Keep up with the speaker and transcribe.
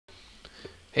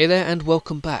Hey there and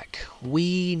welcome back.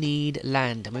 We need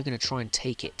land and we're going to try and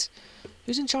take it.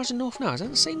 Who's in charge of North now? Is that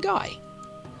the same guy?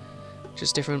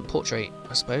 Just different portrait,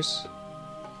 I suppose.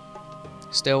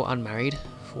 Still unmarried,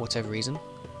 for whatever reason.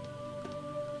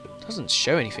 Doesn't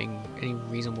show any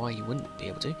reason why he wouldn't be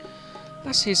able to.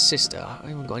 That's his sister. I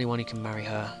haven't got anyone who can marry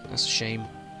her. That's a shame.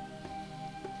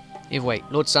 Either way,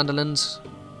 Lord Sunderland,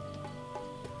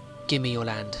 give me your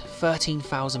land.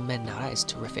 13,000 men now, that is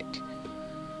terrific.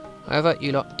 However,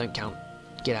 you lot don't count.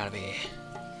 Get out of here.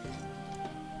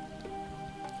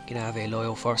 Get out of here,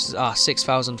 loyal Forresters.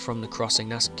 6,000 from the crossing.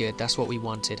 That's good. That's what we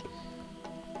wanted.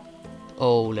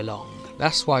 All along.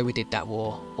 That's why we did that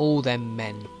war. All them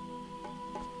men.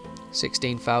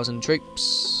 16,000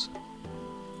 troops.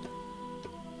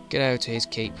 Get over to his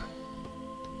keep.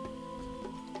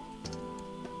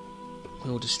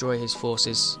 We'll destroy his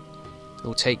forces.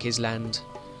 We'll take his land.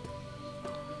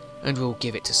 And we'll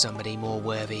give it to somebody more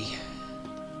worthy.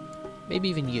 Maybe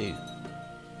even you.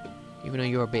 Even though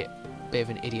you're a bit of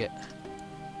an idiot.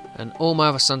 And all my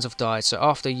other sons have died, so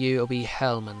after you it'll be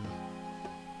Helman.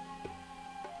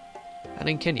 And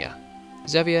in Kenya.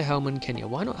 Xavier, Helman, Kenya.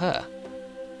 Why not her?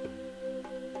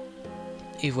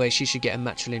 Either way, she should get a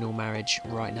matrilineal marriage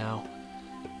right now.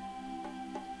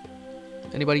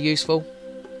 Anybody useful?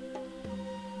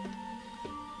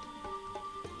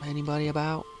 Anybody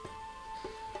about?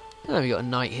 Oh, we got a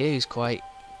knight here who's quite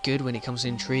good when it comes to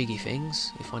intriguey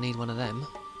things. If I need one of them.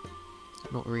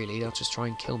 Not really, they'll just try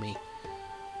and kill me.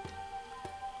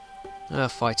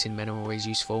 Fighting men are always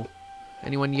useful.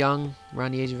 Anyone young,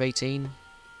 around the age of 18?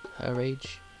 Her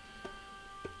age?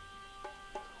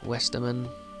 Westerman.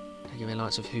 Give me an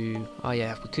alliance of who? Oh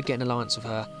yeah, we could get an alliance of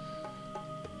her.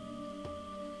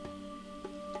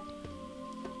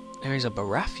 There is a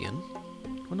Baratheon.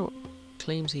 I wonder what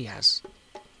claims he has.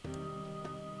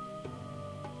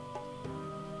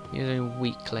 He has any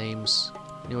weak claims.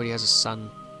 He already has a son.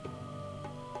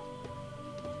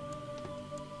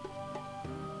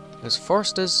 There's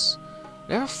Forresters.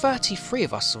 There are 33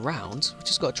 of us around. We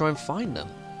just got to try and find them.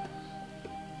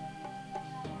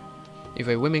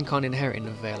 Either women can't inherit in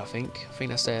the Vale, I think. I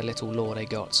think that's their little law they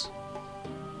got.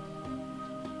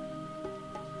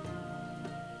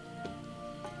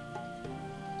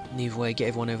 Either way, get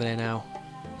everyone over there now.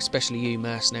 Especially you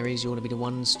mercenaries, you want to be the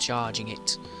ones charging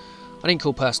it. I didn't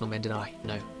call personal men, did I?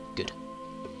 No. Good.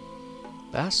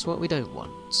 That's what we don't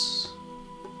want.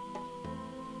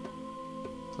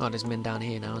 Oh, there's men down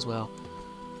here now as well.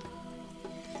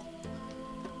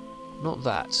 Not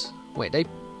that. Wait,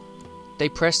 they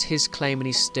pressed his claim and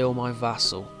he's still my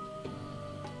vassal.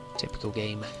 Typical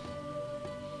game.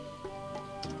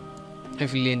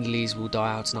 Hopefully Lindleys will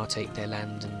die out and I'll take their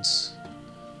land and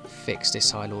fix this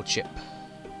High Lordship.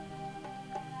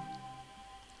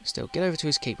 Still, get over to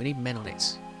his keep. We need men on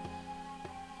it.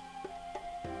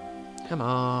 Come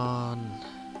on.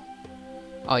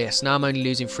 Oh yes, now I'm only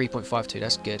losing 3.52.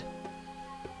 That's good.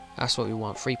 That's what we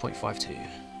want. 3.52.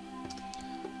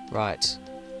 Right.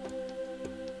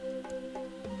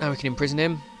 Now we can imprison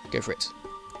him. Go for it.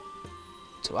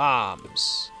 To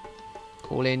arms.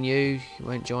 Call in you. You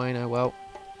won't join. Oh well.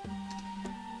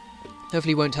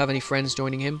 Hopefully he won't have any friends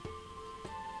joining him.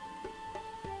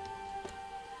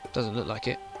 Doesn't look like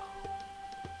it.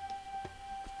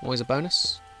 Always a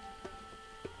bonus.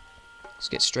 Let's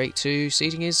get straight to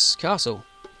sieging his castle.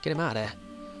 Get him out of there.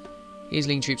 He's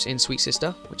leading troops in Sweet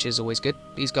Sister, which is always good.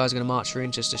 These guys are going to march through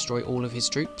and just destroy all of his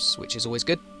troops, which is always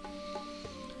good.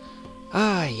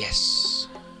 Ah, yes.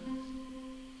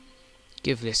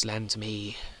 Give this land to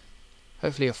me.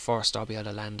 Hopefully a forest I'll be able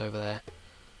to land over there.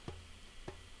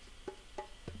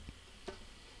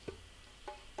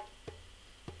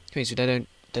 Okay, so they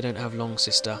don't have Long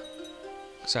Sister.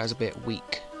 So that's a bit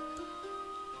weak.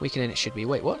 Weaker than it should be.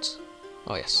 Wait, what?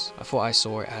 Oh yes, I thought I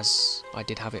saw it as I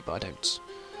did have it, but I don't.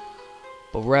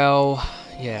 Burrell,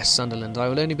 yeah, Sunderland. I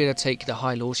will only be able to take the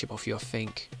High Lordship off you, I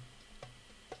think.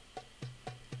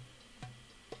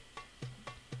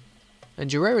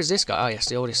 And Jarrell is this guy. Oh yes,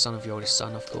 the oldest son of your oldest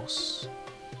son, of course.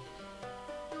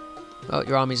 Well,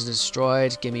 your armies are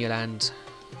destroyed. Give me your land.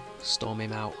 Storm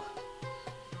him out.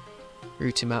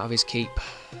 Root him out of his keep.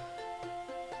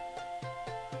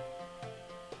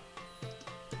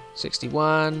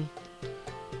 61.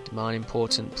 Demand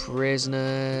important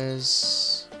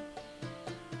prisoners.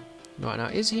 Right, now,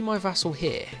 is he my vassal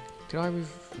here? Could I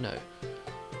no.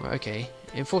 Right, okay.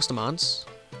 Enforce demands.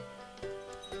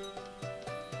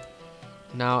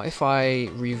 Now, if I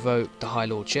revoke the High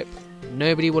Lordship,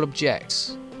 nobody will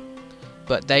object.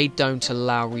 But they don't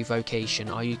allow revocation.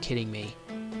 Are you kidding me?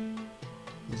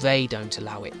 They don't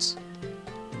allow it.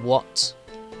 What?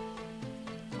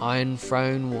 Iron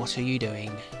Throne, what are you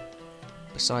doing?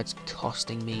 Besides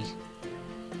costing me...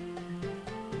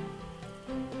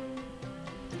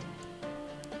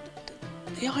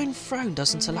 The Iron Throne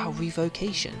doesn't allow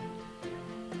revocation.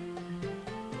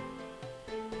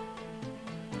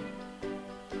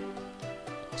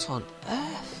 What on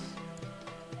earth?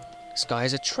 This guy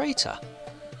is a traitor.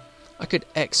 I could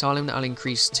exile him, that'll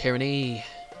increase tyranny.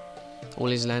 All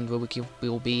his land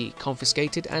will be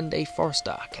confiscated and a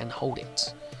Forrester can hold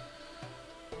it.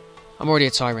 I'm already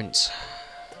a tyrant.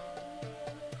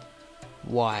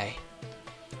 Why?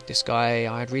 This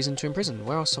guy I had reason to imprison.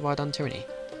 Where else have I done tyranny?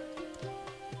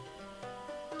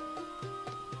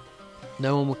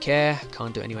 No one will care.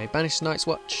 Can't do it anyway. Banish the Night's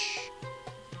Watch.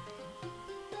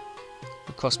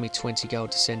 It cost me 20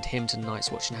 gold to send him to the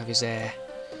Night's Watch and have his heir.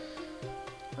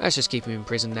 Let's just keep him in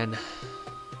prison then.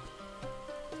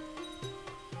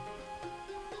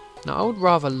 Now I would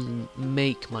rather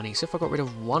make money. So if I got rid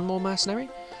of one more mercenary,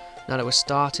 now that we're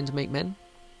starting to make men,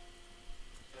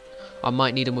 I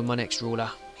might need him with my next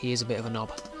ruler. He is a bit of a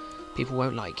knob. People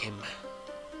won't like him.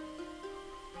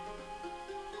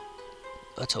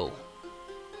 At all.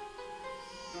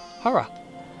 Horror.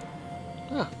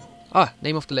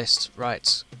 Name off the list.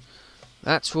 Right.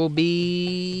 That will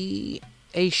be...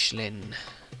 Aishlin.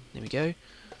 There we go.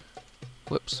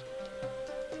 Whoops.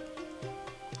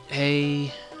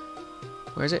 Where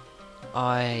is it?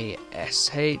 I-S-H-L-I-N.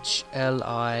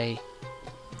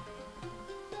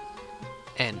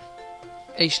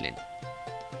 Aishlin.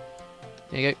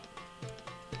 There you go.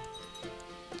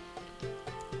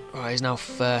 Right, he's now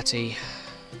 30.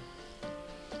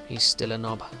 He's still a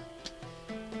knob.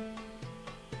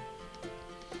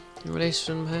 Release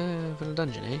from her from the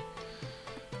dungeon, eh?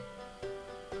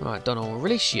 Right, Donald, we'll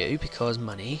release you because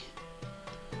money.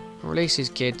 We'll release his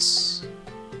kids.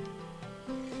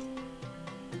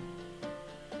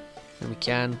 And we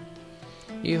can.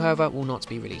 You, however, will not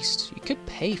be released. You could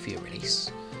pay for your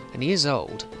release. And he is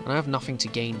old, and I have nothing to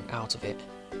gain out of it.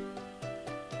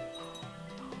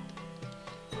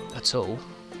 At all.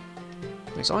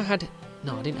 Wait, so I had...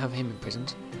 No, I didn't have him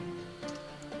imprisoned.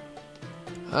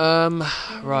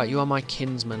 Right, you are my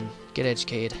kinsman. Get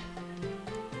educated.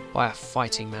 By a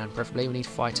fighting man, preferably. We need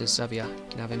fighters. Savia,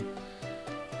 can have him.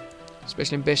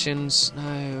 Special ambitions.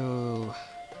 No.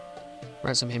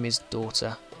 Ransom him his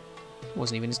daughter. It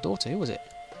wasn't even his daughter, who was it?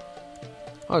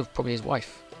 Oh, probably his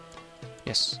wife.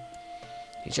 Yes.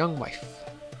 His young wife.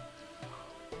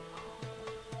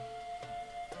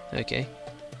 Okay.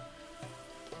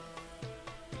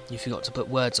 You forgot to put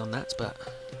words on that, but...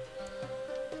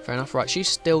 Fair enough. Right, she's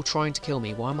still trying to kill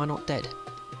me. Why am I not dead?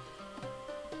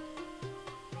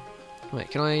 Wait,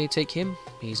 can I take him?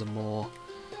 He's a Moor.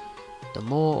 The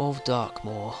Moor of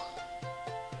Darkmoor.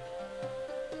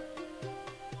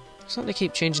 It's like they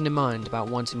keep changing their mind about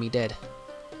wanting me dead.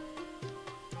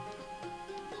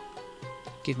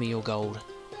 Give me your gold.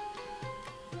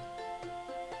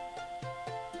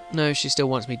 No, she still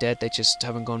wants me dead. They just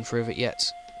haven't gone through with it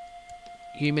yet.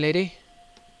 You, milady?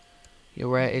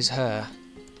 Your heir is her.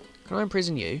 Can I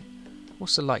imprison you?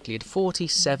 What's the likelihood?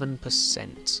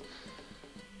 47%.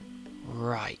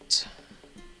 Right.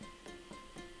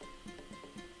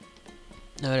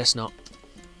 No, that's not.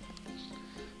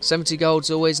 70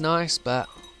 gold's always nice, but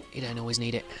you don't always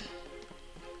need it.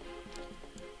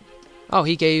 Oh,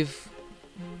 he gave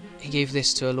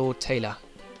this to a Lord Taylor.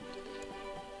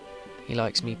 He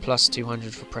likes me. Plus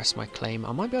 200 for press my claim.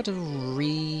 I might be able to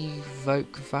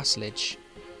revoke vassalage.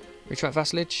 Retract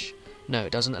vassalage? No,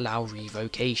 it doesn't allow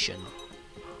revocation.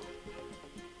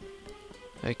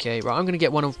 Okay, right, I'm going to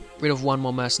get rid of one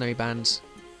more mercenary band.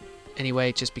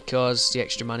 Anyway, just because the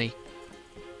extra money.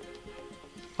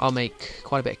 I'll make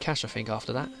quite a bit of cash, I think,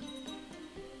 after that.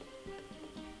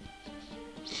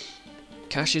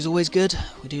 Cash is always good.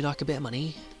 We do like a bit of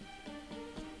money.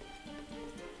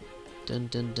 Dun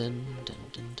dun dun dun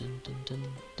dun dun dun dun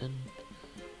dun.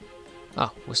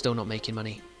 Oh, we're still not making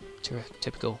money.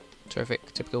 Typical.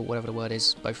 Terrific. Typical, whatever the word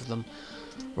is. Both of them.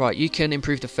 Right, you can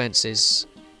improve defences.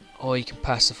 Or you can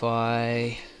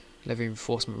pacify. Levy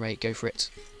reinforcement rate. Go for it.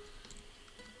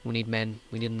 We need men.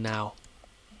 We need them now.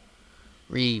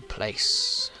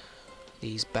 Replace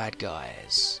these bad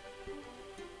guys.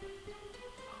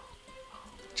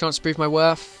 Chance to prove my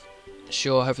worth.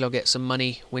 Sure, hopefully I'll get some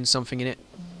money. Win something in it.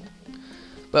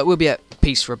 But we'll be at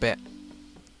peace for a bit.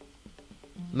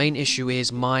 Main issue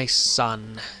is my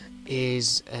son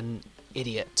is an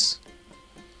idiot.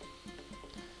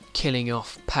 Killing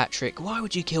off Patrick. Why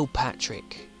would you kill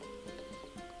Patrick?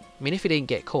 I mean, if he didn't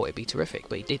get caught, it'd be terrific,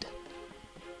 but he did.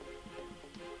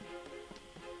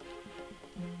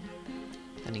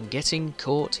 And in getting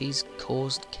caught, he's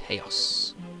caused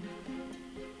chaos.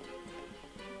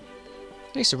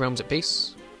 At least the realm's at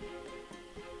peace.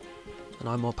 And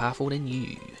I'm more powerful than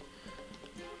you.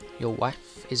 Your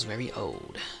wife is very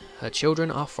old. Her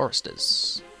children are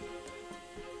Forresters.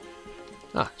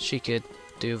 Ah, she could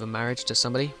do with a marriage to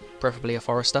somebody, preferably a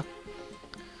Forrester.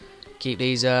 Keep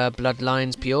these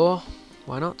bloodlines pure.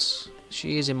 Why not?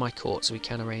 She is in my court, so we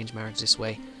can arrange marriage this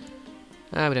way.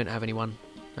 Ah, we don't have anyone.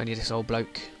 Only this old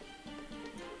bloke.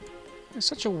 It's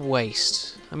such a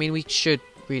waste. I mean, we should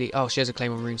really... Oh, she has a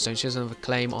claim on Runestone. She doesn't have a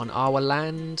claim on our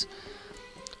land.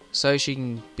 So she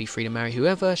can be free to marry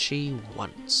whoever she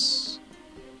wants.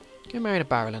 Go marry the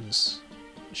Barrelans.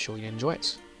 I'm sure you'll enjoy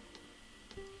it.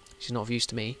 She's not of use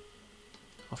to me.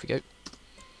 Off you go.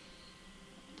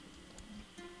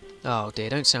 Oh dear,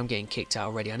 don't say I'm getting kicked out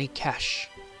already. I need cash.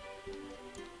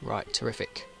 Right,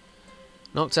 terrific.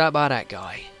 Knocked out by that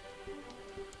guy.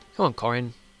 Come on,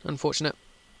 Corin. Unfortunate.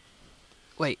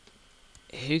 Wait,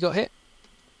 who got hit?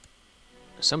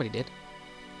 Somebody did.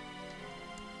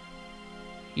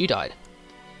 You died.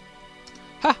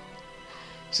 Ha!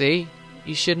 See?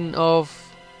 You shouldn't have...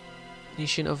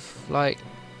 like,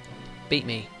 beat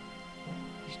me.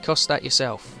 You cost that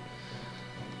yourself.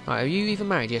 Right, are you even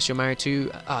married? Yes, you're married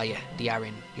to... Ah, yeah, the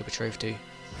Arryn you're betrothed to.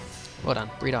 Well done.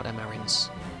 Breed out them Arryns.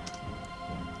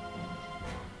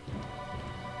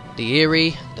 The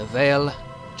Eyrie, the Vale,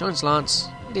 Giant's Lance,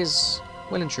 it is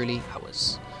well and truly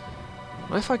ours.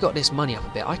 Now, if I got this money up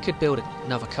a bit, I could build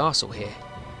another castle here.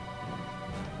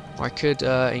 Or I could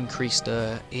increase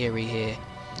the Eyrie here.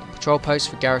 Patrol post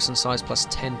for garrison size plus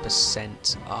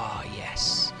 10%. Ah,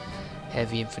 yes.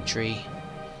 Heavy infantry.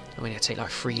 I mean, it'll take like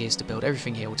 3 years to build.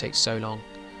 Everything here will take so long.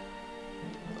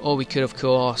 Or we could, of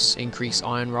course, increase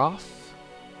Ironrath.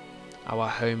 Our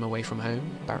home away from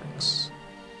home. Barracks.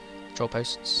 Patrol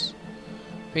posts.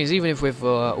 Because even if with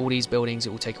all these buildings it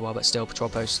will take a while, but still, patrol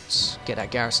posts. Get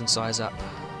that garrison size up.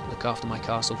 Look after my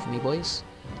castle for me, boys.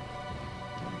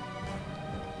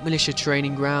 Militia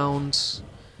training ground.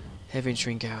 Heavy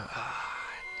infantry garrison.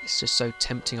 It's just so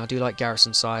tempting. I do like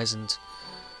garrison size and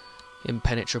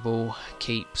impenetrable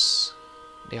keeps.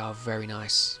 They are very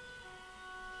nice.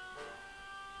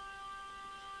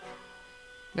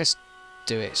 Let's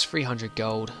do it. It's 300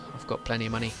 gold. I've got plenty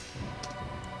of money.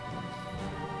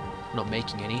 I'm not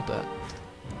making any, but...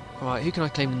 Alright, who can I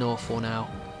claim the north for now?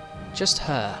 Just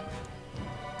her.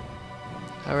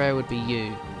 Her heir would be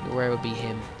you. Your heir would be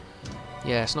him.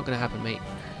 Yeah, it's not going to happen, mate.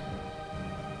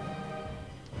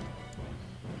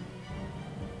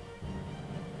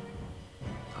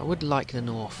 I would like the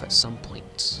north at some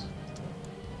point.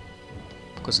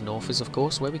 Because the north is, of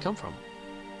course, where we come from.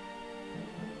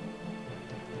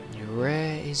 Your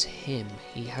heir is him.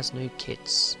 He has no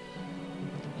kids.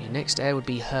 Your next heir would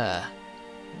be her.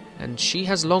 And she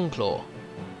has Longclaw.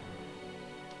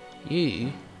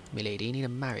 You, milady, need a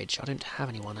marriage. I don't have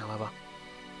anyone, however.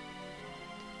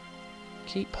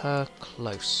 Keep her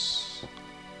close.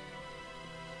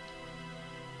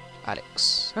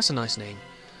 Alex. That's a nice name.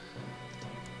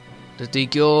 The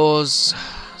Degors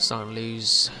starting to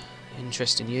lose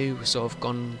interest in you. We've sort of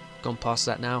gone past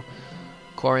that now.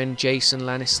 Corin, Jason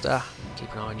Lannister.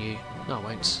 Keep an eye on you. No, I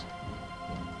won't.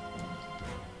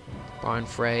 Brian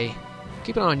Frey.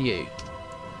 Keep an eye on you.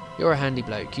 You're a handy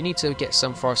bloke. You need to get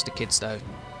some Forrester kids, though.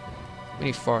 We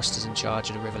need Forresters in charge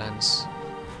of the Riverlands.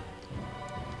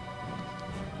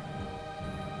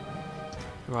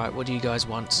 Right, what do you guys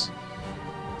want?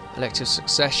 Elective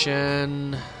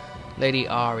succession. Lady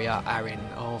Arya Arryn,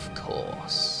 of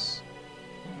course.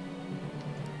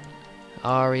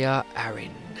 Arya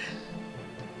Arryn.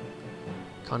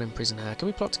 Can't imprison her. Can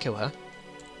we plot to kill her?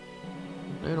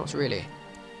 No, not really.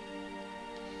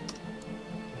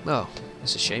 Well,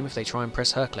 it's a shame if they try and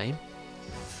press her claim.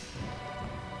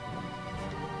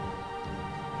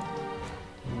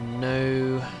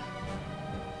 No.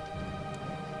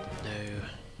 No.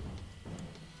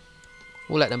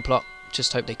 We'll let them plot.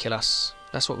 Just hope they kill us.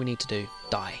 That's what we need to do.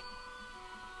 Die.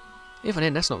 Even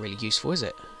then, that's not really useful, is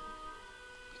it?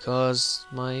 Because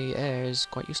my heir is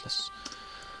quite useless.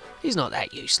 He's not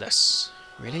that useless.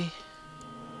 Really?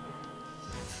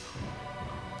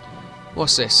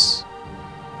 What's this?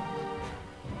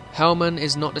 Helman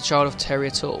is not the child of Terry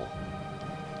at all.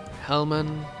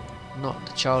 Helman, not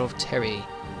the child of Terry.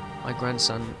 My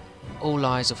grandson. All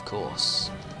lies, of course.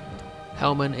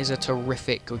 Helman is a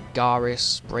terrific,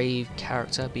 gregarious, brave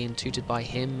character being tutored by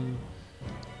him.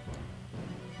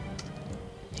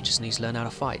 He just needs to learn how to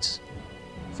fight.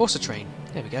 Force a train.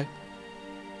 There we go.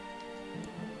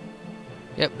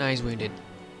 Yep, now he's wounded.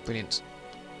 Brilliant.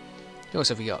 Who else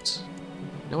have we got?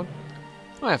 No one?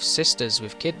 I have sisters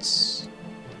with kids.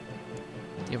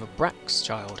 You have a Brax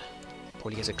child.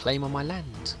 Probably has a claim on my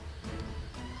land.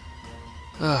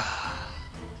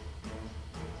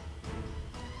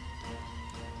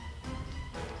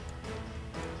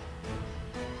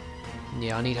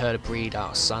 Yeah, I need her to breed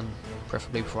out a son,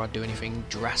 preferably before I do anything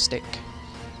drastic.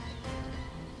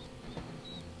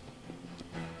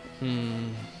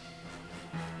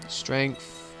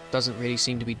 Strength doesn't really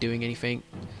seem to be doing anything.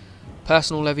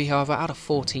 Personal levy, however, out of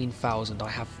 14,000, I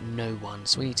have no one,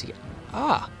 so we need to get...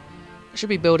 Ah! I should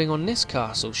be building on this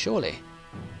castle, surely.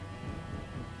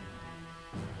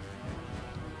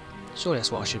 Surely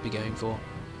that's what I should be going for.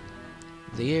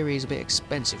 The area is a bit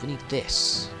expensive, we need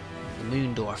this. The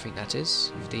moon door, I think that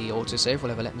is. If the autosave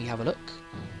will ever let me have a look.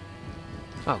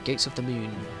 Oh, Gates of the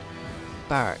Moon.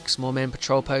 Barracks, more men,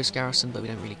 patrol post, garrison, but we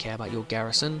don't really care about your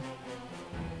garrison.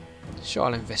 Sure,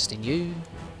 I'll invest in you.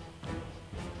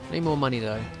 Need more money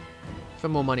though. For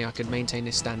more money I could maintain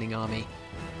this standing army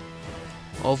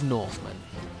of Northmen.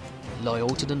 Loyal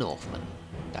to the Northmen.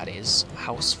 That is,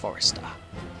 House Forrester.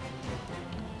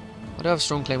 I do have a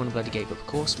strong claim on the bloody gate, but of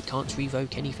course we can't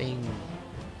revoke anything.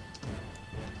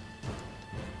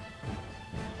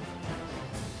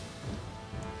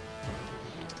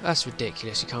 That's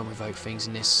ridiculous, you can't revoke things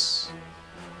in this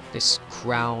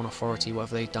crown authority,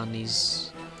 whatever they've done,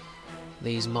 these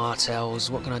martels.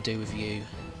 What can I do with you?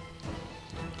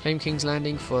 Claim King's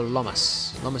Landing for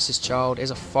Lomas. Lomas's child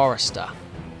is a Forrester.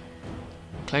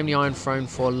 Claim the Iron Throne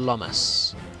for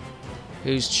Lomas,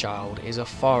 whose child is a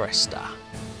Forrester.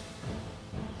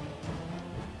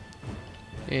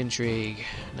 Intrigue.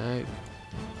 No.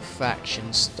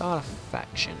 Faction. Start a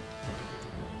faction.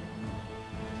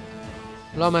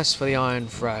 Lomas for the Iron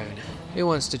Throne. Who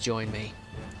wants to join me?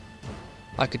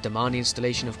 I could demand the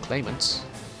installation of claimants.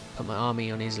 Put my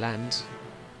army on his land.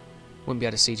 Wouldn't be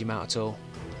able to siege him out at all.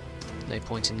 No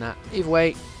point in that. Either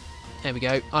way, there we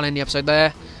go. I'll end the episode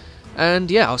there. And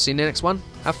yeah, I'll see you in the next one.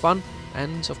 Have fun.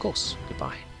 And of course,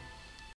 goodbye.